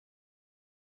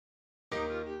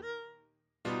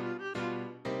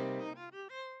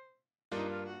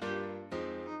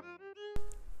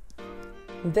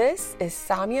This is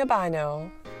Samia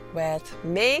Bano with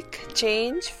Make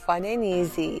Change Fun and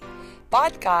Easy,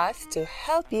 podcast to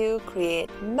help you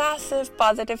create massive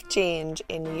positive change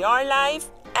in your life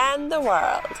and the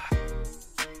world.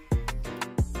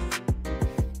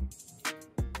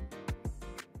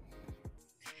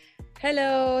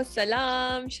 Hello,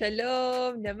 salam,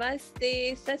 shalom,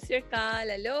 namaste, sasyakal,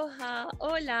 aloha,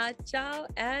 hola, ciao,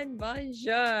 and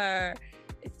bonjour.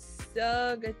 It's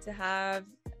so good to have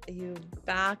you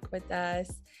back with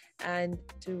us and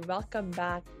to welcome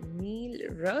back Neil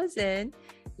Rosen,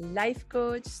 life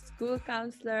coach, school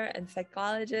counselor, and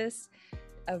psychologist.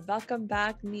 Welcome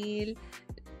back, Neil.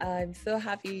 I'm so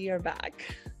happy you're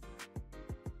back.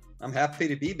 I'm happy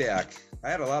to be back. I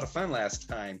had a lot of fun last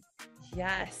time.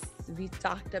 Yes, we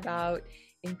talked about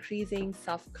increasing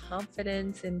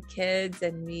self-confidence in kids,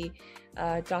 and we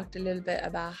talked a little bit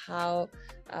about how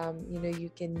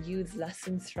you can use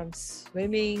lessons from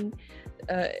swimming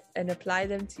and apply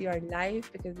them to your life,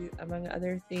 because among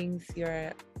other things, you're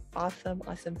an awesome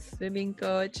swimming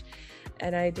coach.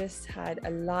 And I just had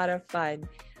a lot of fun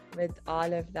with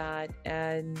all of that,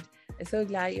 and I'm so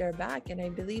glad you're back. And I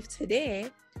believe today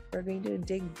we're going to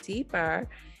dig deeper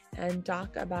and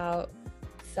talk about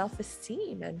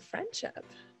self-esteem and friendship.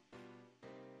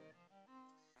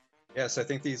 Yes, I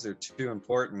think these are two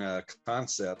important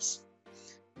concepts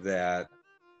that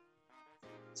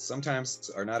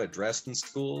sometimes are not addressed in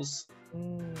schools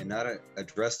and not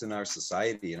addressed in our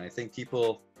society. And I think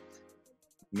people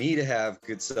need to have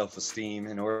good self-esteem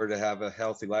in order to have a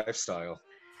healthy lifestyle.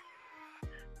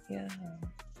 Yeah.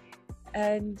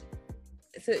 And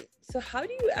so how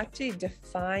do you actually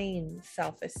define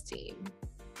self-esteem?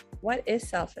 What is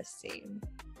self-esteem?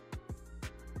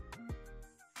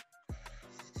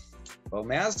 Well,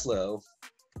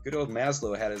 good old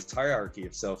Maslow had his hierarchy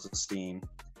of self-esteem.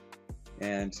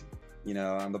 And,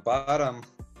 on the bottom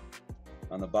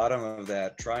of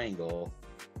that triangle,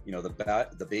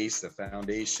 the base, the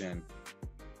foundation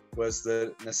was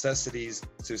the necessities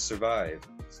to survive.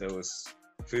 So it was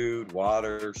food,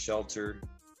 water, shelter,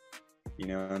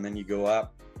 and then you go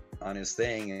up on his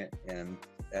thing, and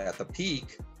at the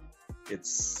peak,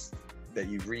 it's that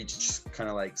you've reached kind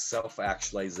of like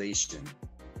self-actualization,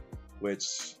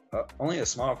 which only a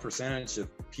small percentage of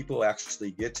people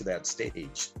actually get to that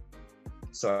stage.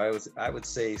 So I would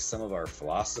say some of our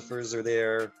philosophers are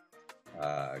there.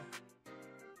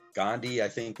 Gandhi, I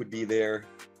think, would be there.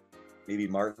 Maybe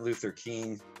Martin Luther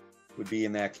King would be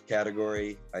in that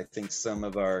category. I think some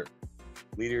of our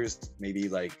leaders, maybe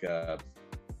like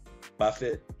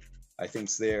Buffett, I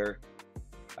think's there.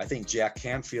 I think Jack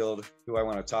Canfield, who I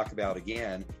want to talk about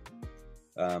again,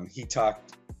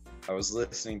 I was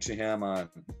listening to him on,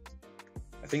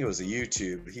 I think it was a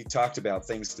YouTube. He talked about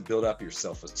things to build up your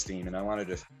self-esteem, and I wanted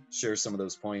to share some of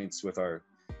those points with our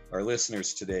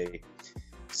listeners today.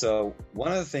 So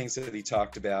one of the things that he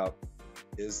talked about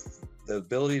is the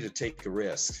ability to take a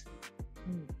risk.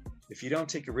 If you don't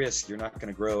take a risk, you're not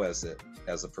going to grow as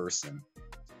a person.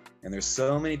 And there's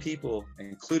so many people,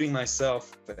 including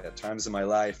myself, at times in my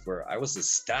life where I was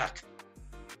just stuck.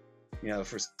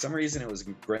 For some reason, it was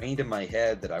ingrained in my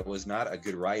head that I was not a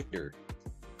good writer.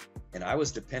 And I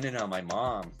was dependent on my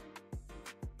mom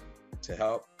to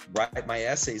help write my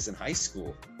essays in high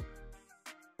school.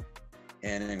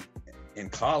 And in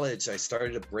college, I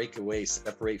started to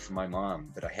separate from my mom,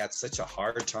 but I had such a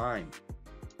hard time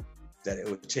that it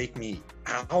would take me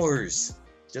hours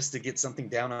just to get something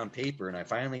down on paper. And I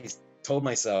finally told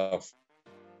myself,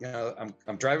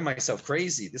 I'm driving myself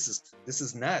crazy. This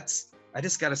is nuts. I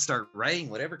just got to start writing.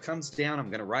 Whatever comes down, I'm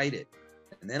going to write it.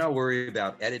 And then I'll worry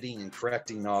about editing and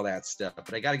correcting and all that stuff.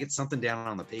 But I got to get something down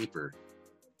on the paper,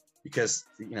 because,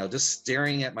 just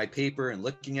staring at my paper and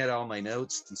looking at all my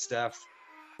notes and stuff,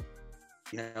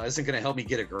 isn't going to help me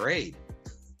get a grade.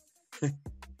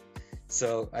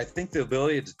 So I think the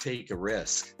ability to take a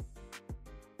risk,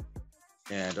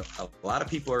 and a lot of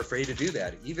people are afraid to do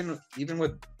that, even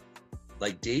with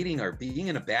like dating or being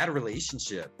in a bad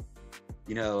relationship.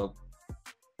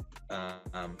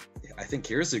 I think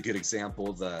here's a good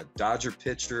example. The Dodger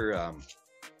pitcher, I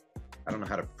don't know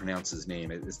how to pronounce his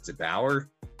name. Is it Bauer?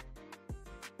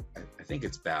 I think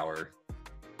it's Bauer.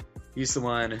 He's the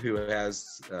one who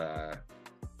has,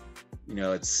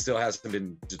 it still hasn't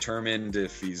been determined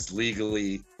if he's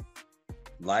legally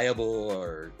liable,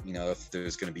 or if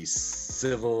there's going to be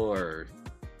civil or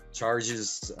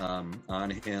charges on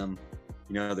him.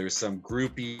 There's some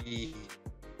groupie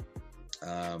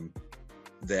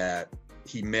that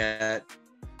he met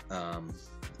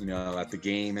at the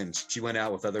game, and she went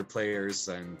out with other players,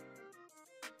 and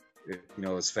it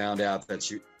was found out that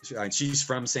she's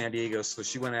from San Diego, so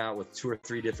she went out with 2 or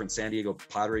 3 different San Diego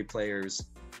Padre players,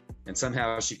 and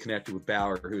somehow she connected with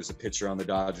Bauer, who's a pitcher on the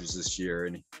Dodgers this year,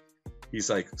 and he's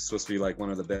like supposed to be like one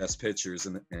of the best pitchers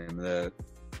in the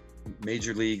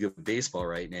Major League of Baseball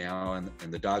right now, and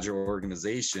the Dodger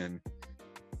organization,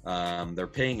 they're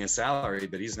paying his salary,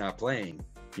 but he's not playing,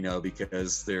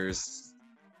 because there's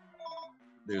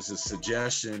a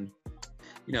suggestion,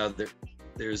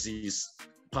 there's these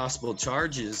possible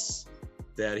charges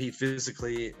that he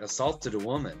physically assaulted a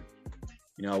woman,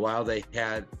 while they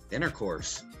had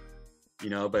intercourse,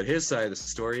 but his side of the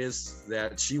story is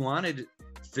that she wanted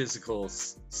physical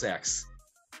sex.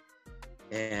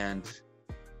 And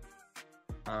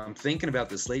I'm thinking about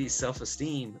this lady's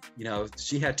self-esteem.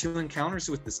 She had 2 encounters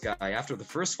with this guy. After the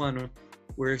first one,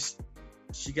 where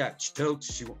she got choked,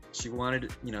 she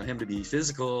wanted, him to be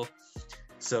physical.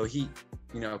 So he,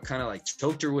 kind of like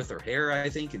choked her with her hair, I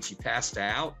think, and she passed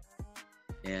out.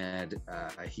 And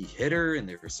he hit her, and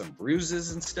there were some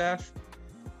bruises and stuff.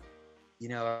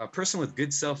 A person with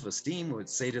good self-esteem would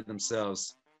say to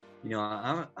themselves,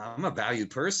 I'm a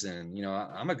valued person,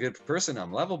 I'm a good person,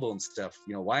 I'm lovable and stuff.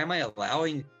 Why am I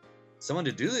allowing someone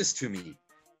to do this to me?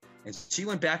 And she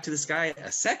went back to this guy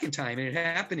a second time, and it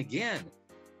happened again.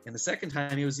 And the second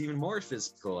time, he was even more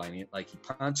physical. I mean, like, he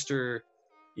punched her,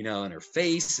 in her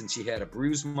face, and she had a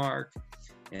bruise mark.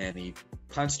 And he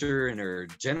punched her in her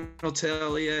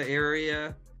genitalia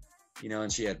area,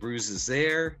 and she had bruises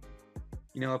there.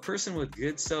 A person with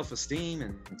good self-esteem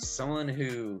and someone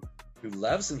who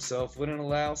loves himself wouldn't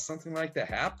allow something like that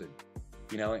happen,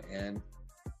 and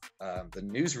the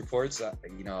news reports,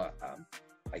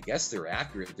 I guess they're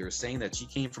accurate. They're saying that she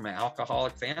came from an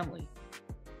alcoholic family.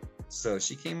 So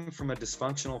she came from a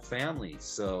dysfunctional family.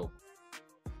 So,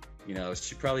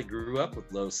 she probably grew up with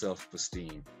low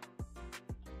self-esteem.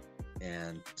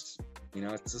 And, it's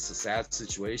just a sad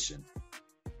situation.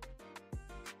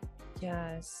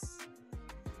 Yes.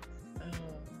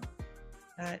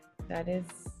 That is.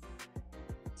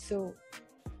 So,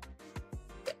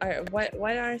 what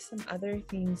are some other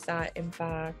things that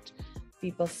impact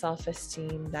people's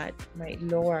self-esteem that might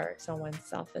lower someone's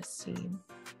self-esteem?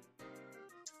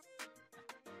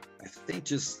 I think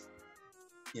just,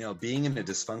 being in a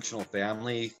dysfunctional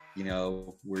family,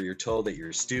 where you're told that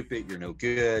you're stupid, you're no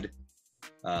good,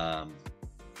 that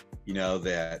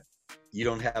you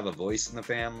don't have a voice in the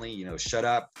family, shut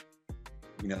up,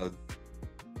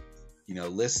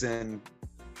 listen,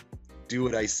 do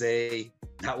what I say,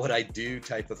 not what I do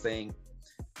type of thing.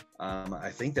 I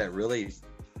think that really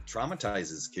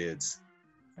traumatizes kids.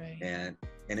 Right. And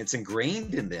it's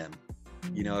ingrained in them.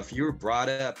 If you were brought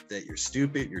up that you're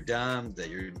stupid, you're dumb, that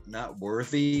you're not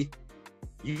worthy,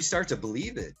 you start to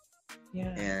believe it.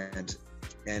 Yeah.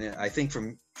 And I think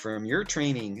from your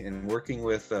training and working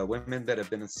with women that have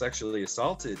been sexually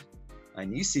assaulted,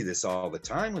 and you see this all the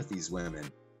time with these women.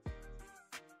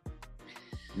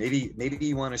 Maybe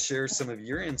you want to share some of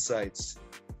your insights,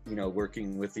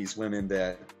 working with these women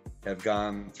that have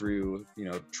gone through,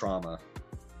 trauma.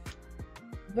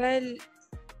 Well,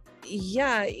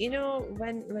 yeah,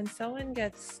 when someone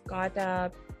gets caught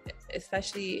up,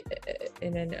 especially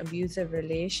in an abusive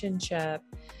relationship,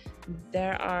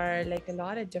 there are like a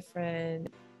lot of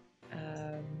different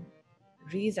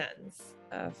reasons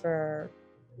for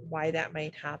why that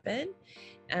might happen.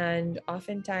 And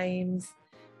oftentimes,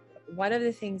 one of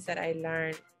the things that I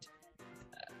learned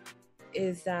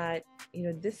is that,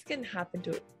 this can happen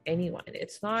to anyone.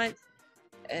 It's not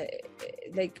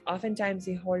like oftentimes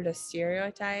we hold a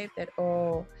stereotype that,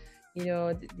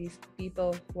 these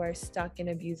people who are stuck in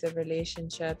abusive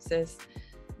relationships,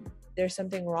 there's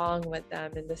something wrong with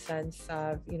them, in the sense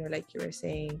of, like you were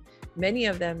saying, many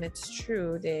of them, it's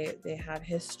true, they have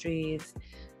histories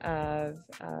of,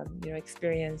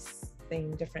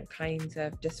 experiencing different kinds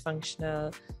of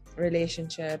dysfunctional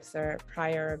relationships or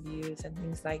prior abuse and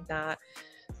things like that.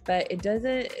 But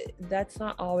that's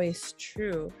not always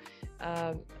true.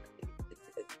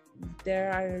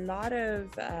 There are a lot of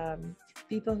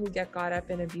people who get caught up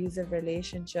in abusive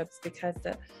relationships because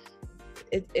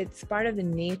it's part of the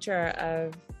nature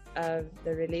of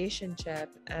the relationship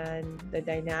and the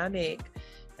dynamic.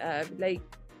 Like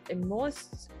in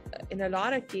a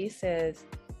lot of cases,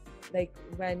 like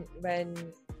when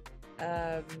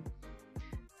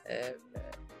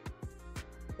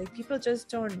like people just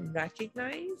don't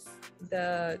recognize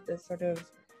the sort of,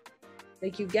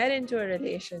 like, you get into a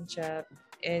relationship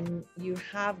and you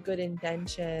have good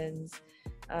intentions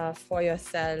for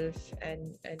yourself,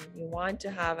 and you want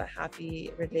to have a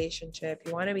happy relationship,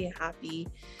 you want to be happy,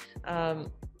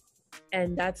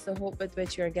 And that's the hope with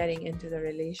which you're getting into the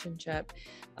relationship.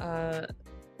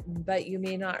 But you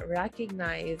may not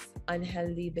recognize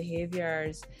unhealthy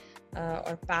behaviors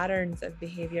or patterns of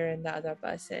behavior in the other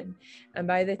person. And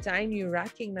by the time you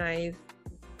recognize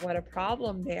what a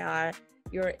problem they are,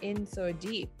 you're in so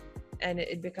deep, and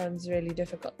it becomes really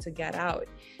difficult to get out.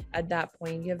 At that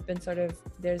point, you've been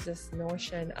there's this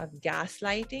notion of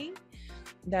gaslighting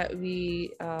that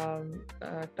we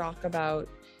talk about,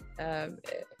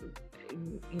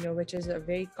 which is a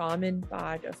very common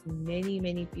part of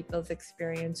many people's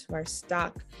experience who are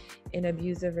stuck in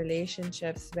abusive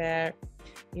relationships, where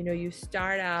you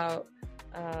start out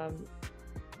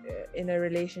in a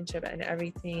relationship and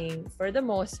everything, for the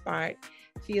most part,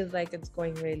 feels like it's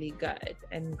going really good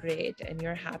and great, and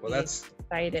you're happy,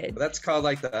 excited. That's called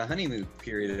like the honeymoon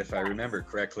period, if I remember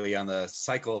correctly, on the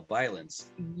cycle of violence.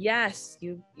 Yes,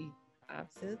 you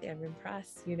absolutely. I'm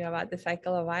impressed, about the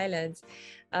cycle of violence.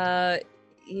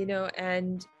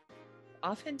 And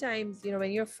oftentimes,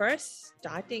 when you're first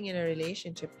starting in a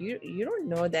relationship, you don't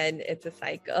know then it's a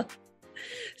cycle.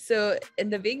 So in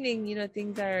the beginning,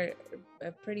 things are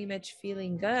pretty much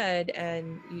feeling good,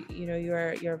 and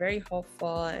you're very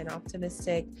hopeful and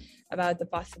optimistic about the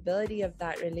possibility of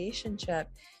that relationship.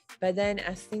 But then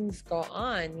as things go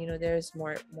on, there's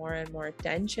more and more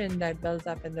tension that builds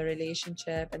up in the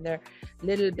relationship, and there are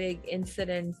little big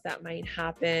incidents that might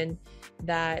happen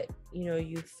that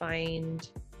you find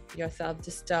yourself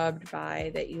disturbed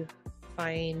by, that you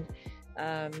find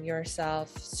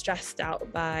yourself stressed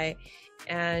out by.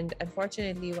 And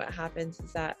unfortunately, what happens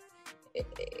is that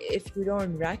if you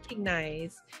don't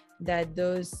recognize that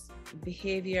those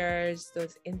behaviors,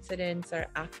 those incidents are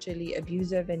actually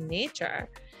abusive in nature,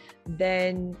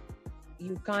 then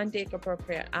you can't take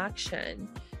appropriate action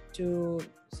to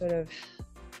sort of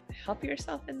help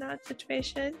yourself in that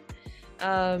situation.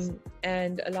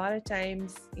 And a lot of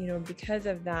times, because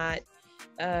of that,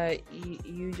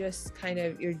 you just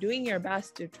you're doing your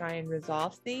best to try and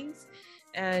resolve things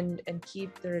and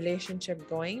keep the relationship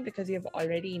going, because you've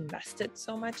already invested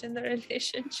so much in the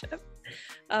relationship.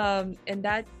 And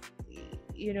that,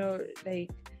 like,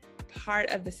 part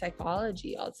of the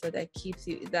psychology also that keeps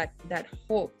you, that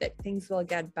hope that things will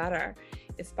get better,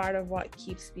 is part of what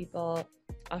keeps people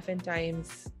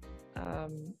oftentimes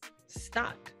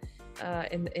stuck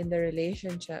in the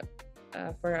relationship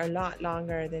for a lot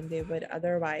longer than they would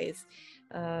otherwise.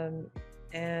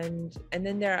 And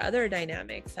then there are other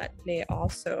dynamics at play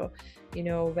also,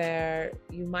 where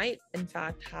you might in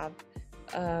fact have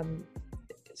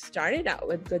started out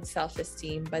with good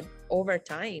self-esteem, but over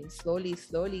time, slowly,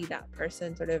 that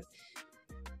person sort of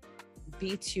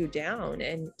beats you down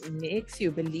and makes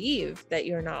you believe that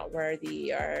you're not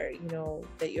worthy, or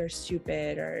that you're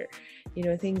stupid, or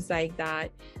things like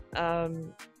that.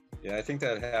 Yeah, I think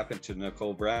that happened to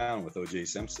Nicole Brown with O.J.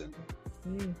 Simpson.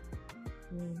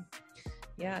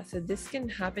 Yeah, so this can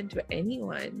happen to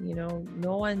anyone.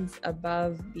 No one's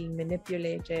above being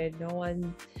manipulated. No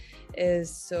one is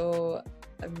so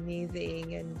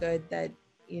amazing and good that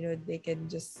they can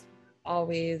just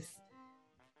always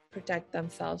protect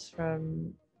themselves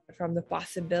from the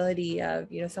possibility of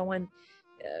someone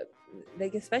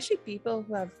like, especially people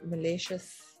who have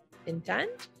malicious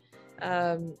intent.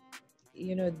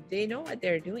 They know what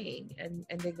they're doing, and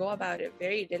they go about it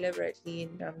very deliberately,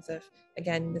 in terms of,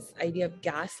 again, this idea of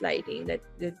gaslighting, that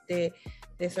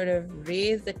they sort of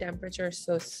raise the temperature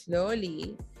so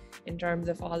slowly in terms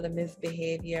of all the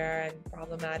misbehavior and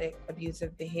problematic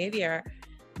abusive behavior,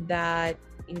 that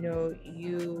you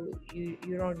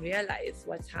don't realize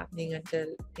what's happening until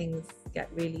things get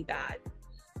really bad.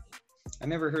 I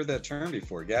never heard that term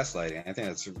before, gaslighting. I think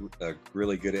that's a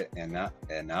really good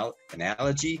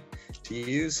analogy to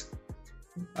use.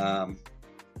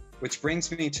 Which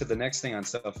brings me to the next thing on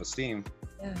self-esteem,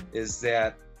 is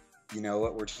that,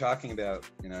 what we're talking about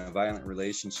in a violent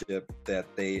relationship, that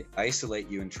they isolate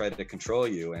you and try to control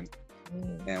you. And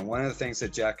one of the things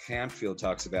that Jack Canfield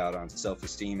talks about on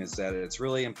self-esteem is that it's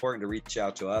really important to reach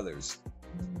out to others,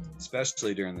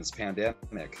 especially during this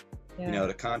pandemic.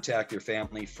 To contact your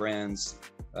family, friends,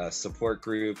 support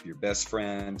group, your best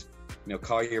friend,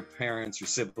 call your parents, your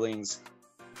siblings.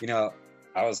 I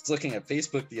was looking at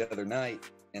Facebook the other night,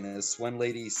 and this one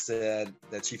lady said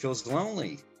that she feels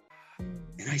lonely.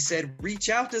 And I said, reach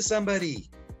out to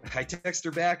somebody. I texted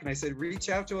her back and I said, reach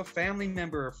out to a family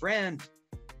member, a friend,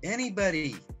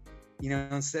 anybody.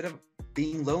 Instead of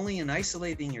being lonely and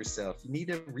isolating yourself, you need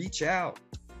to reach out.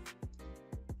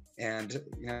 And,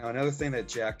 another thing that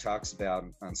Jack talks about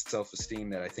on self-esteem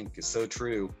that I think is so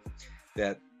true,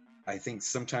 that I think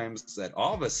sometimes that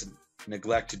all of us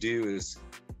neglect to do, is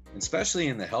especially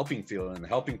in the helping field, in the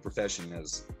helping profession,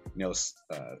 as you know,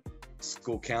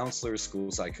 school counselors,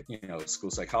 school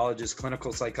psychologists,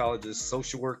 clinical psychologists,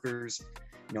 social workers,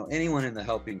 anyone in the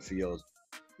helping field,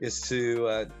 is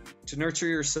to nurture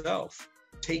yourself.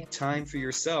 Take time for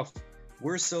yourself.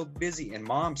 We're so busy, and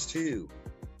moms too.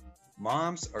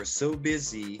 Moms are so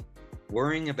busy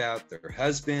worrying about their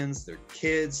husbands, their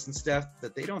kids and stuff,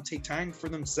 that they don't take time for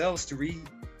themselves to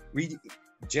re-energize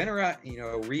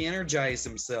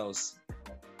themselves.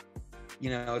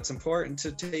 It's important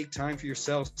to take time for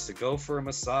yourselves, to go for a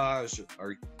massage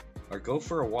or go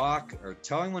for a walk, or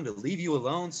tell anyone to leave you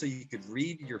alone so you could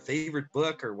read your favorite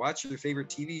book or watch your favorite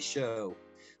TV show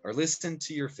or listen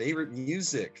to your favorite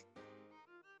music.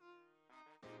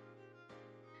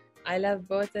 I love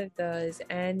both of those.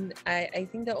 And I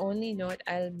think the only note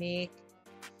I'll make,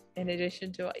 in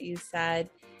addition to what you said,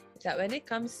 is that when it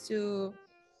comes to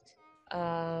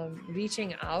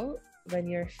reaching out when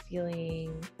you're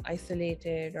feeling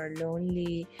isolated or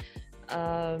lonely,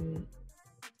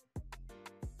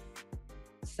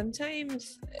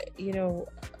 sometimes, you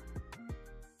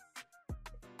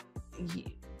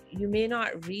may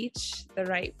not reach the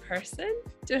right person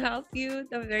to help you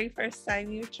the very first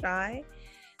time you try.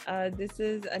 This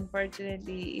is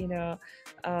unfortunately,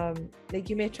 like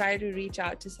you may try to reach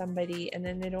out to somebody and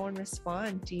then they don't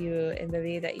respond to you in the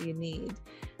way that you need,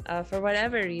 for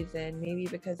whatever reason. Maybe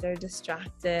because they're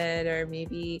distracted, or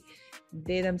maybe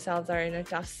they themselves are in a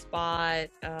tough spot,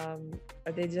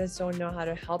 or they just don't know how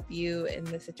to help you in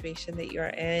the situation that you're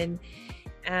in.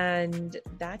 And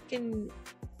that can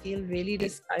feel really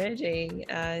discouraging,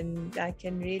 and that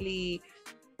can really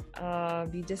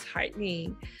be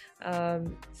disheartening.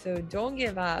 So don't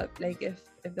give up. Like if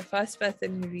the first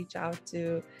person you reach out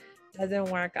to doesn't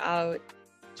work out,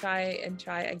 try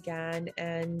again.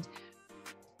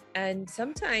 And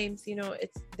sometimes,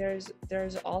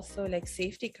 there's also like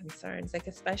safety concerns, like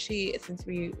especially since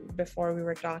before we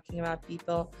were talking about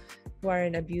people who are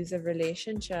in abusive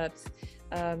relationships.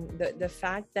 The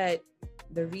fact that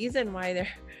the reason why they're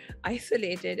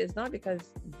isolated is not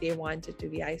because they wanted to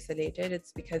be isolated,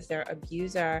 it's because their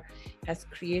abuser has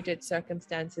created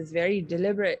circumstances very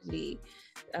deliberately,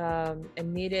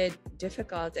 and made it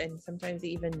difficult and sometimes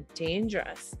even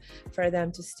dangerous for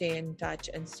them to stay in touch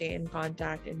and stay in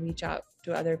contact and reach out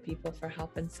to other people for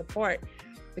help and support,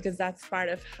 because that's part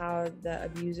of how the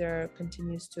abuser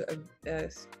continues to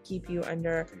keep you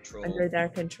under their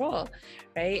control,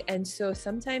 right? And so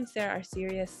sometimes there are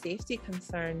serious safety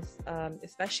concerns,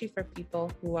 especially for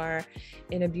people who are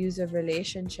in abusive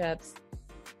relationships,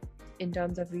 in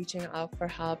terms of reaching out for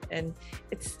help. And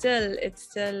it's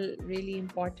still really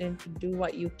important to do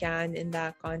what you can in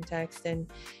that context and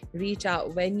reach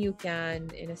out when you can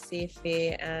in a safe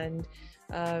way. And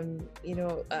I'll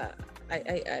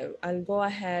go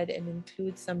ahead and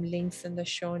include some links in the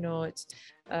show notes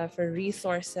for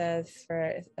resources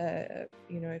for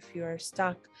if you are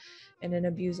stuck in an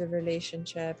abusive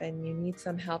relationship and you need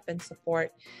some help and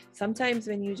support. Sometimes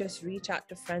when you just reach out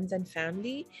to friends and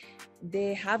family,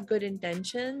 they have good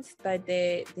intentions, but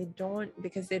they don't,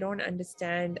 because they don't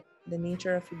understand the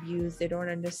nature of abuse. They don't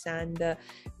understand the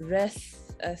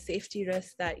risks, safety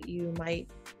risks that you might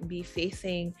be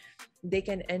facing. They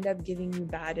can end up giving you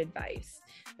bad advice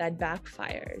that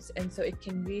backfires. And so it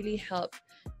can really help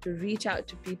to reach out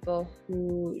to people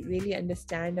who really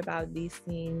understand about these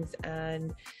things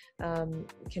and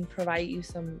can provide you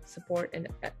some support in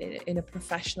a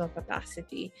professional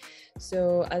capacity.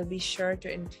 So I'll be sure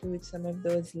to include some of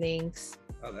those links.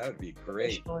 Oh, that would be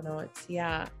great. Show notes.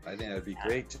 Yeah. I think that'd be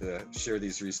great to share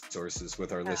these resources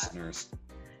with our listeners.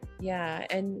 Yeah,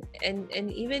 and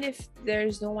even if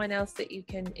there's no one else that you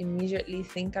can immediately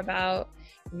think about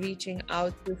reaching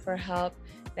out to for help,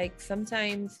 like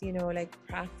sometimes, like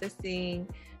practicing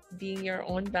being your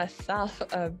own best self,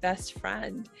 best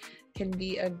friend, can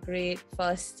be a great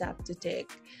first step to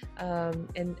take.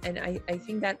 And I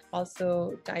think that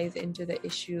also ties into the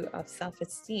issue of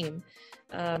self-esteem.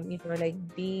 Like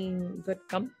being good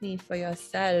company for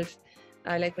yourself.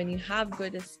 Like when you have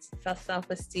good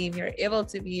self-esteem, you're able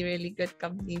to be really good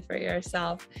company for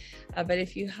yourself. But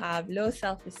if you have low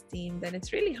self-esteem, then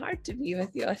it's really hard to be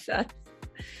with yourself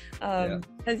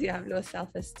because you have low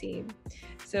self-esteem.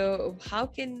 So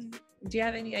do you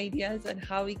have any ideas on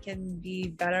how we can be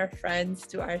better friends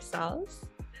to ourselves?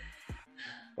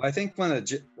 Well, I think one of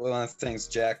the things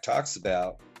Jack talks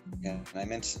about, and I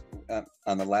mentioned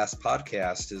on the last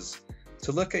podcast, is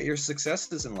to look at your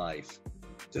successes in life.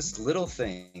 Just little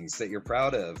things that you're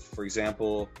proud of. For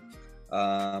example,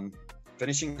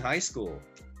 finishing high school,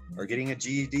 or getting a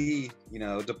GED,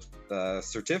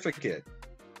 certificate,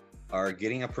 or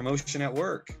getting a promotion at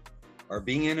work. or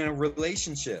being in a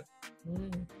relationship.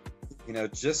 Mm. You know,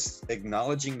 just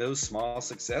acknowledging those small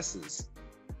successes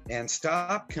and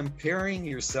stop comparing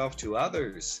yourself to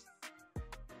others.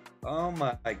 Oh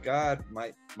my God,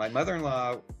 my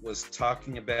mother-in-law was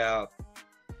talking about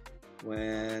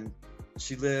when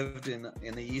she lived in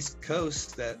the East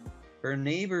Coast that her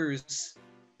neighbors,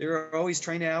 they were always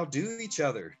trying to outdo each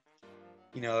other.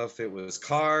 You know, if it was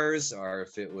cars or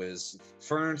if it was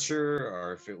furniture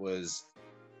or if it was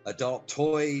adult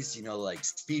toys, you know, like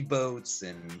speedboats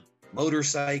and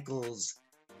motorcycles,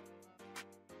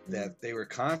 that they were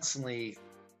constantly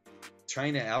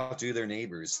trying to outdo their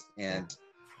neighbors. And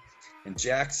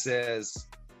Jack says,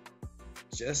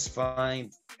 just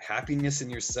find happiness in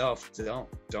yourself.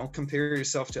 Don't compare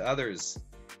yourself to others.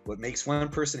 What makes one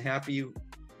person happy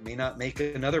may not make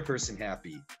another person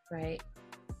happy. Right.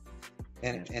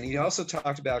 And he also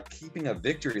talked about keeping a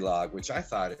victory log, which I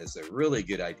thought is a really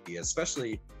good idea,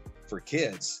 especially for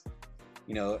kids.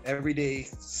 You know, everyday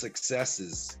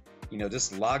successes, you know,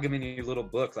 just log them in your little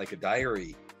book like a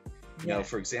diary. You know,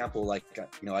 for example, like,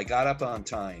 you know, I got up on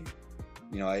time.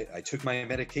 You know, I took my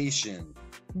medication.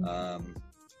 I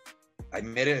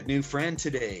met a new friend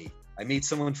today. I made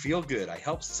someone feel good. I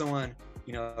helped someone,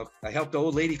 you know, I helped the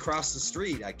old lady cross the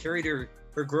street. I carried her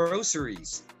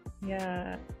groceries.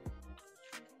 Yeah.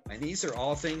 And these are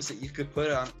all things that you could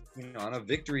put on, you know, on a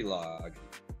victory log.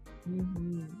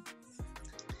 Mm-hmm.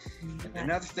 And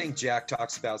another thing Jack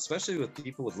talks about, especially with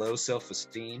people with low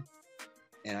self-esteem,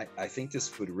 and I think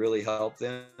this would really help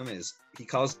them, is he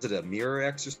calls it a mirror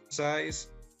exercise.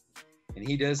 And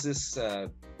he does this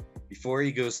before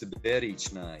he goes to bed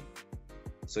each night.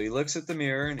 So he looks at the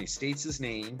mirror and he states his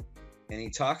name and he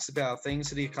talks about things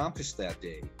that he accomplished that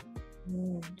day.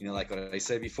 You know, like what I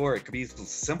said before, it could be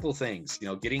simple things, you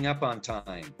know, getting up on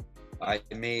time. I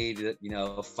made, you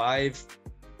know, 5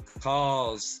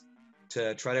 calls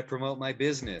to try to promote my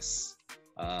business.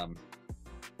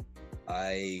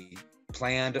 I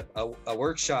planned a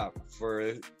workshop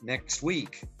for next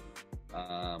week.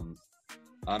 I'm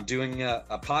doing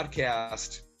a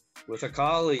podcast with a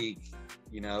colleague,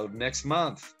 you know, next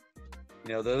month,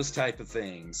 you know, those type of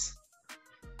things.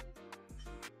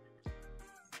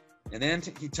 And then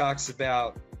he talks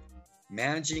about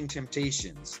managing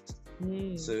temptations.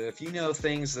 So if you know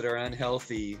things that are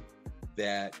unhealthy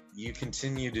that you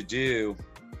continue to do,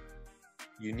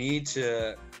 you need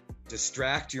to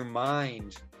distract your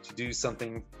mind to do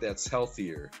something that's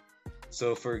healthier.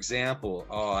 So for example,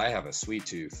 I have a sweet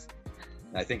tooth.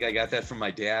 I think I got that from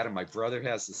my dad, and my brother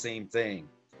has the same thing.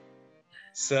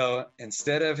 So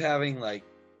instead of having like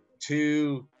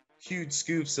 2 huge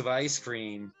scoops of ice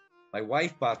cream, my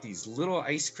wife bought these little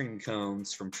ice cream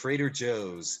cones from Trader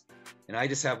Joe's, and I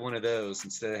just have one of those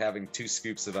instead of having 2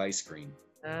 scoops of ice cream.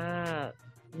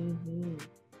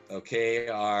 Okay,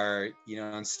 or, you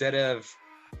know, instead of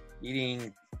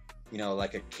eating, you know,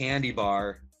 like a candy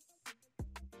bar,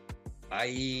 I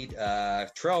eat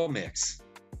trail mix.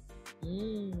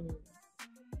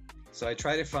 So I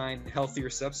try to find healthier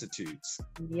substitutes.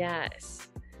 Yes.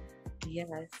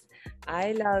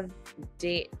 I love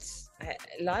dates.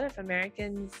 A lot of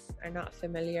Americans are not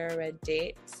familiar with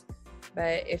dates,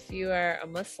 but if you are a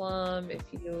Muslim, if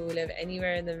you live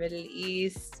anywhere in the Middle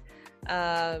East,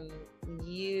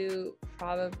 you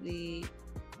probably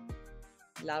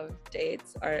love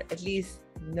dates, or at least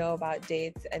know about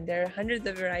dates. And there are hundreds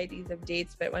of varieties of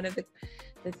dates, but one of the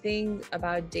things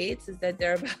about dates is that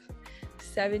there are about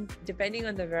 7, depending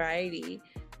on the variety,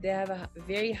 they have a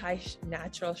very high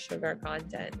natural sugar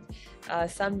content.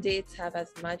 Some dates have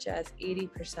as much as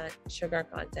 80% sugar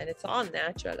content. It's all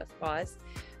natural, of course,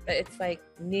 but it's like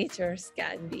nature's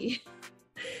candy.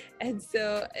 And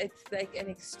so it's like an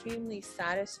extremely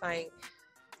satisfying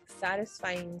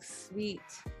sweet.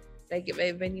 Like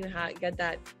when you get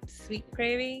that sweet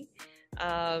craving,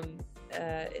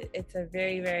 it's a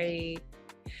very, very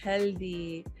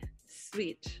healthy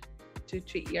sweet to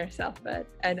treat yourself with.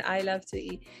 And I love to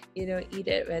eat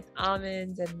it with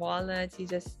almonds and walnuts. You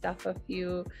just stuff a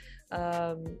few,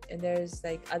 and there's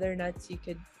like other nuts you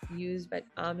could use, but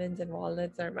almonds and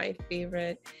walnuts are my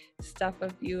favorite. Stuff a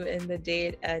few in the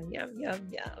date and yum,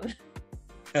 yum,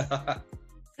 yum.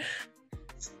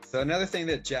 So another thing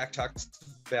that Jack talks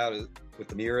about is with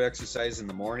the mirror exercise in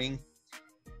the morning,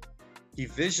 he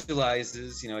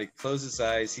visualizes, he closes his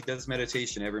eyes, he does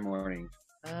meditation every morning.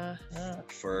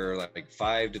 For like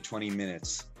 5 to 20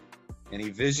 minutes, and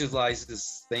he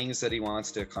visualizes things that he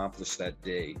wants to accomplish that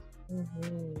day.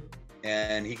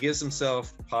 And he gives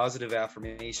himself positive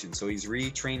affirmation, so he's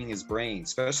retraining his brain,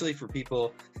 especially for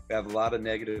people who have a lot of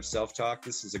negative self-talk.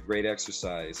 This is a great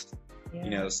exercise. Yeah. You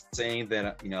know, saying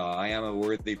that, you know, I am a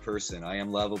worthy person, I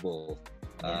am lovable,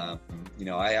 you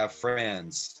know, I have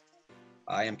friends,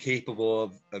 I am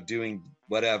capable of doing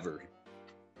whatever.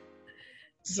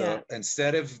 So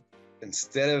instead of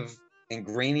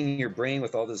ingraining your brain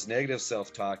with all this negative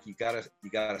self-talk, you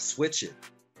gotta switch it.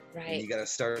 Right. And you gotta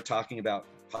start talking about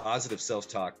positive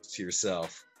self-talk to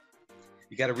yourself.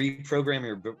 You gotta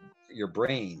reprogram your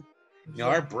brain. You know,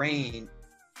 our brain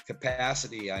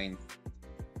capacity,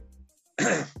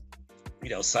 you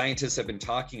know, scientists have been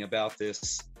talking about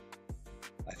this,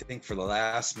 I think, for the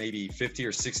last maybe 50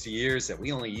 or 60 years, that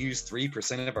we only use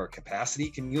 3% of our capacity.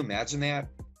 Can you imagine that?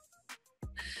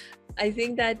 I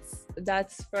think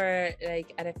that's for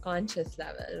like at a conscious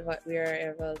level, what we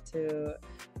are able to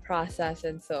process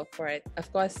and so forth.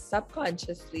 Of course,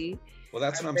 subconsciously. Well,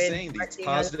 that's what I'm saying. These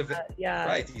positive,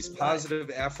 right? These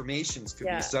positive affirmations could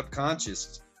be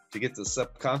subconscious, to get the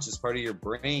subconscious part of your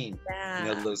brain. You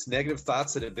know, those negative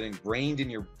thoughts that have been ingrained in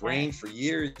your brain for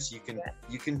years, you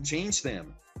can change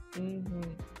them. Mm-hmm.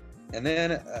 And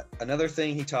then another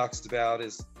thing he talks about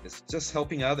is just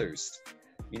helping others.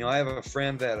 You know, I have a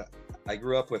friend that I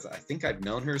grew up with. I think I've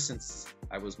known her since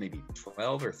I was maybe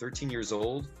 12 or 13 years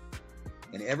old.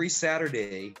 And every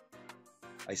Saturday,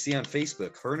 I see on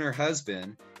Facebook, her and her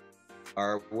husband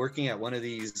are working at one of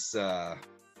these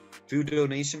food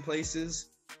donation places.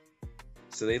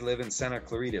 So they live in Santa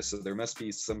Clarita. So there must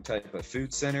be some type of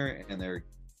food center, and they're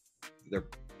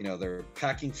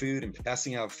packing food and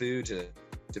passing out food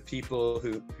to people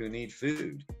who need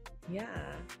food.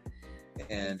 Yeah.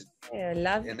 And I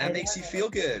love, and that makes you feel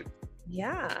good.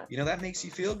 Yeah. You know, that makes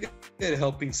you feel good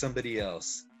helping somebody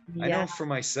else. I know for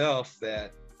myself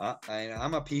that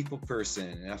I'm a people person,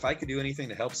 and if I could do anything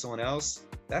to help someone else,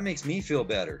 that makes me feel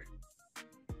better.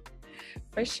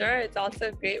 For sure. It's also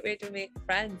a great way to make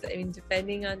friends. I mean,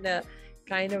 depending on the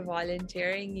kind of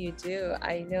volunteering you do.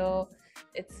 I know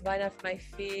it's one of my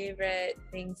favorite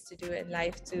things to do in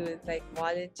life too, is like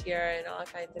volunteer in all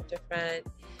kinds of different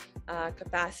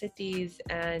capacities.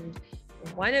 And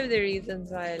one of the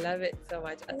reasons why I love it so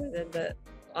much, other than the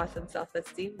awesome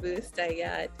self-esteem boost I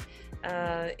get,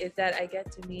 is that I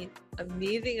get to meet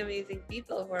amazing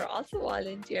people who are also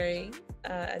volunteering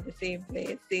at the same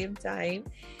place, same time,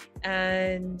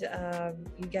 and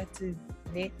you get to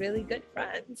make really good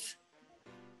friends.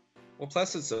 Well,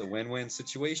 plus it's a win-win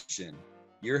situation.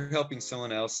 You're helping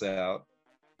someone else out,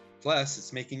 plus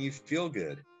it's making you feel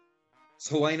good.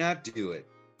 So why not do it?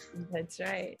 That's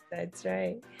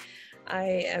right. I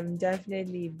am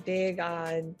definitely big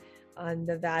on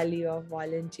the value of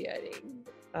volunteering,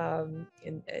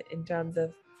 in terms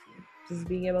of just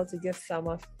being able to give some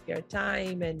of your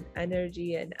time and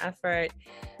energy and effort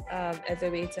as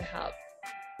a way to help.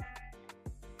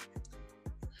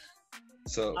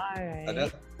 So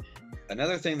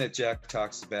another thing that Jack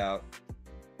talks about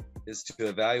is to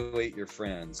evaluate your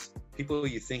friends, people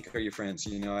you think are your friends.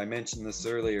 You know, I mentioned this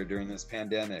earlier during this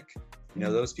pandemic. You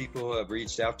know, those people who have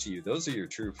reached out to you, those are your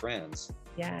true friends.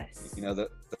 Yes. You know, the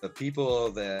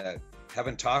people that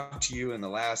haven't talked to you in the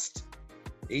last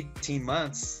 18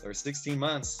 months or 16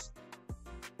 months,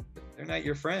 they're not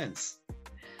your friends.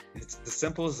 It's as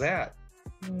simple as that.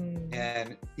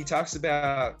 And he talks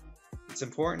about it's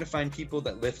important to find people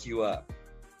that lift you up.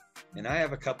 And I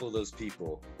have a couple of those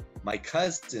people. My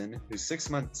cousin, who's 6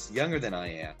 months younger than I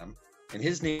am, and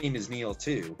his name is Neil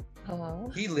too.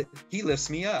 He lifts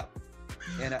me up.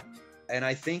 And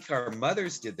I think our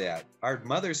mothers did that. Our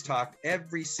mothers talked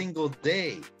every single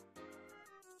day.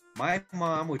 My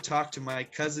mom would talk to my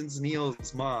cousin's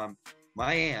Neil's mom,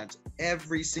 my aunt,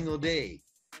 every single day,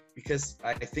 because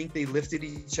I think they lifted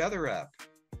each other up.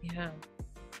 Yeah.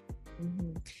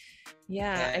 Mm-hmm.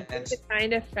 Yeah, I think the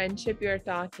kind of friendship you're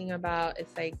talking about is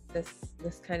like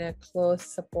this kind of close,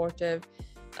 supportive,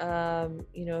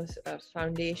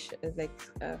 foundation, like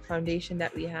a foundation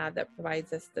that we have that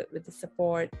provides us with the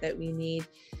support that we need.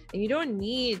 And you don't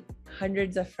need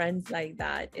hundreds of friends like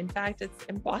that. In fact, it's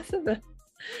impossible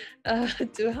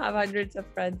to have hundreds of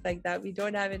friends like that. We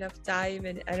don't have enough time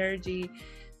and energy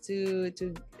to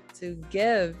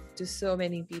give to so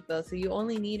many people. So you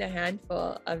only need a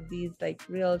handful of these like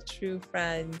real true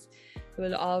friends who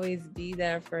will always be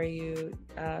there for you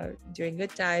during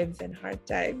good times and hard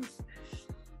times.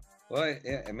 Well,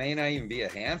 it may not even be a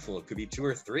handful. It could be 2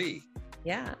 or 3.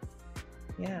 Yeah.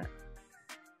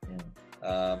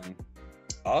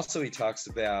 Also, he talks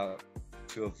about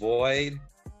to avoid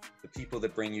the people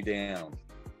that bring you down.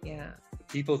 Yeah. The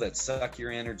people that suck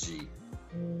your energy.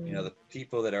 You know, the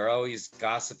people that are always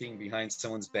gossiping behind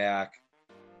someone's back,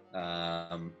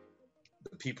 the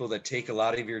people that take a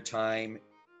lot of your time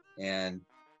and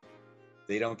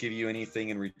They don't give you anything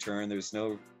in return. There's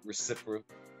no what's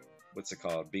it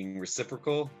called? Being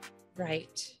reciprocal.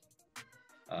 Right.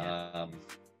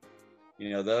 You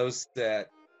know, those that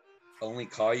only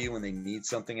call you when they need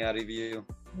something out of you.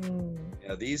 You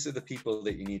know, these are the people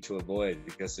that you need to avoid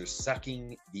because they're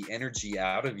sucking the energy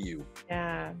out of you.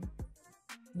 Yeah.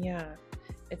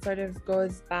 It sort of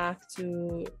goes back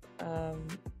to,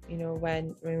 you know,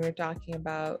 when we were talking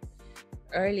about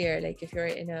earlier, like if you're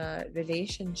in a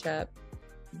relationship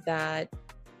that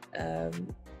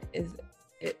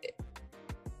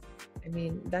I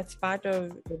mean, that's part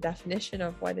of the definition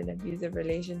of what an abusive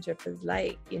relationship is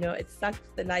like. You know, it sucks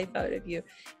the life out of you, it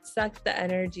sucks the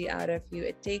energy out of you.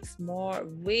 It takes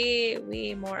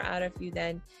way more out of you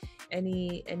than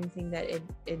anything that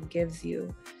it gives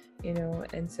you, you know.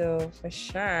 And so for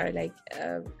sure, like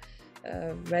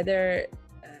whether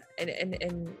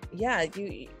and yeah,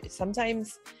 you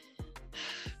sometimes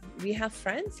we have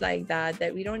friends like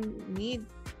that we don't need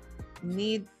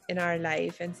in our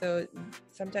life, and so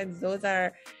sometimes those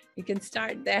are, you can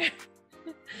start there.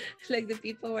 Like the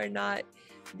people who are not,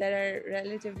 that are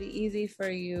relatively easy for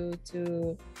you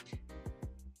to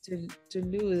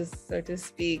lose, so to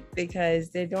speak,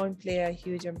 because they don't play a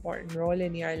huge important role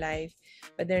in your life,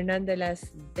 but they're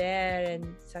nonetheless there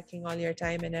and sucking all your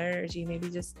time and energy. Maybe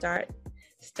just start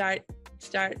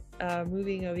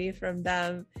moving away from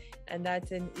them, and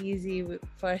that's an easy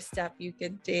first step you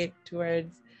can take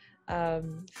towards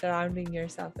surrounding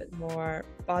yourself with more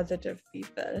positive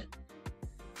people.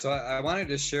 So I wanted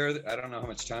to share, I don't know how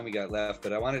much time we got left,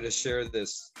 but I wanted to share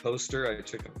this poster. I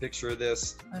took a picture of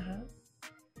this.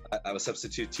 I was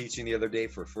substitute teaching the other day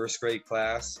for first grade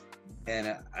class,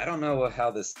 and I don't know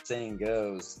how this saying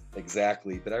goes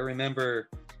exactly, but I remember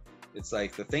it's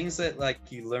like the things that like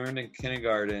you learned in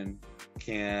kindergarten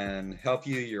can help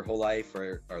you your whole life,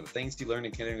 or the things you learned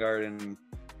in kindergarten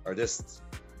are just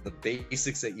the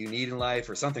basics that you need in life,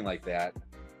 or something like that.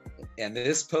 And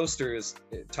this poster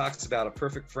it talks about a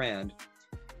perfect friend,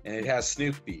 and it has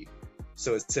Snoopy.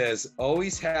 So it says,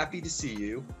 always happy to see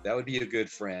you. That would be a good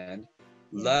friend.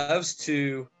 Loves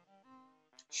to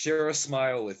share a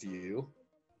smile with you.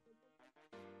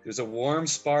 There's a warm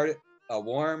spot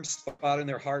in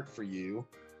their heart for you.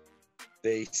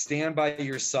 They stand by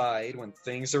your side when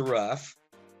things are rough.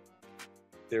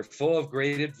 They're full of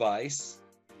great advice.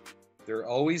 They're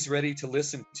always ready to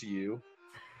listen to you.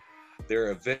 They're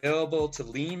available to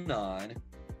lean on,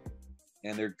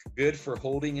 and they're good for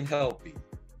holding and helping.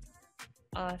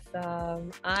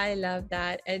 Awesome. I love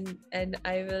that. And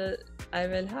I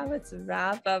will have us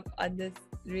wrap up on this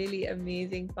really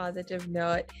amazing positive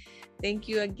note. Thank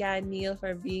you again, Neil,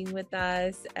 for being with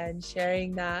us and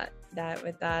sharing that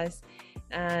with us,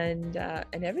 and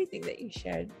everything that you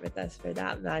shared with us for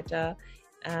that matter.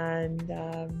 And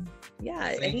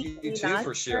yeah, thank you too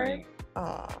for sharing.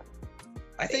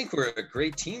 I think we're a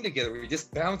great team together. We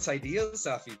just bounce ideas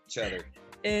off each other.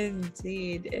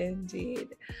 Indeed.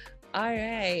 All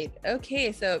right.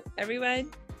 Okay, so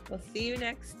everyone, we'll see you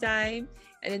next time.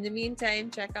 And in the meantime,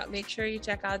 make sure you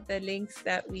check out the links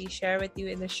that we share with you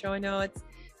in the show notes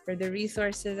for the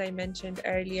resources I mentioned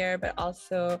earlier, but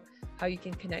also how you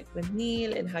can connect with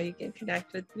Neil and how you can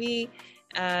connect with me.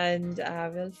 And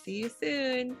we'll see you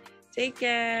soon. Take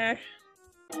care.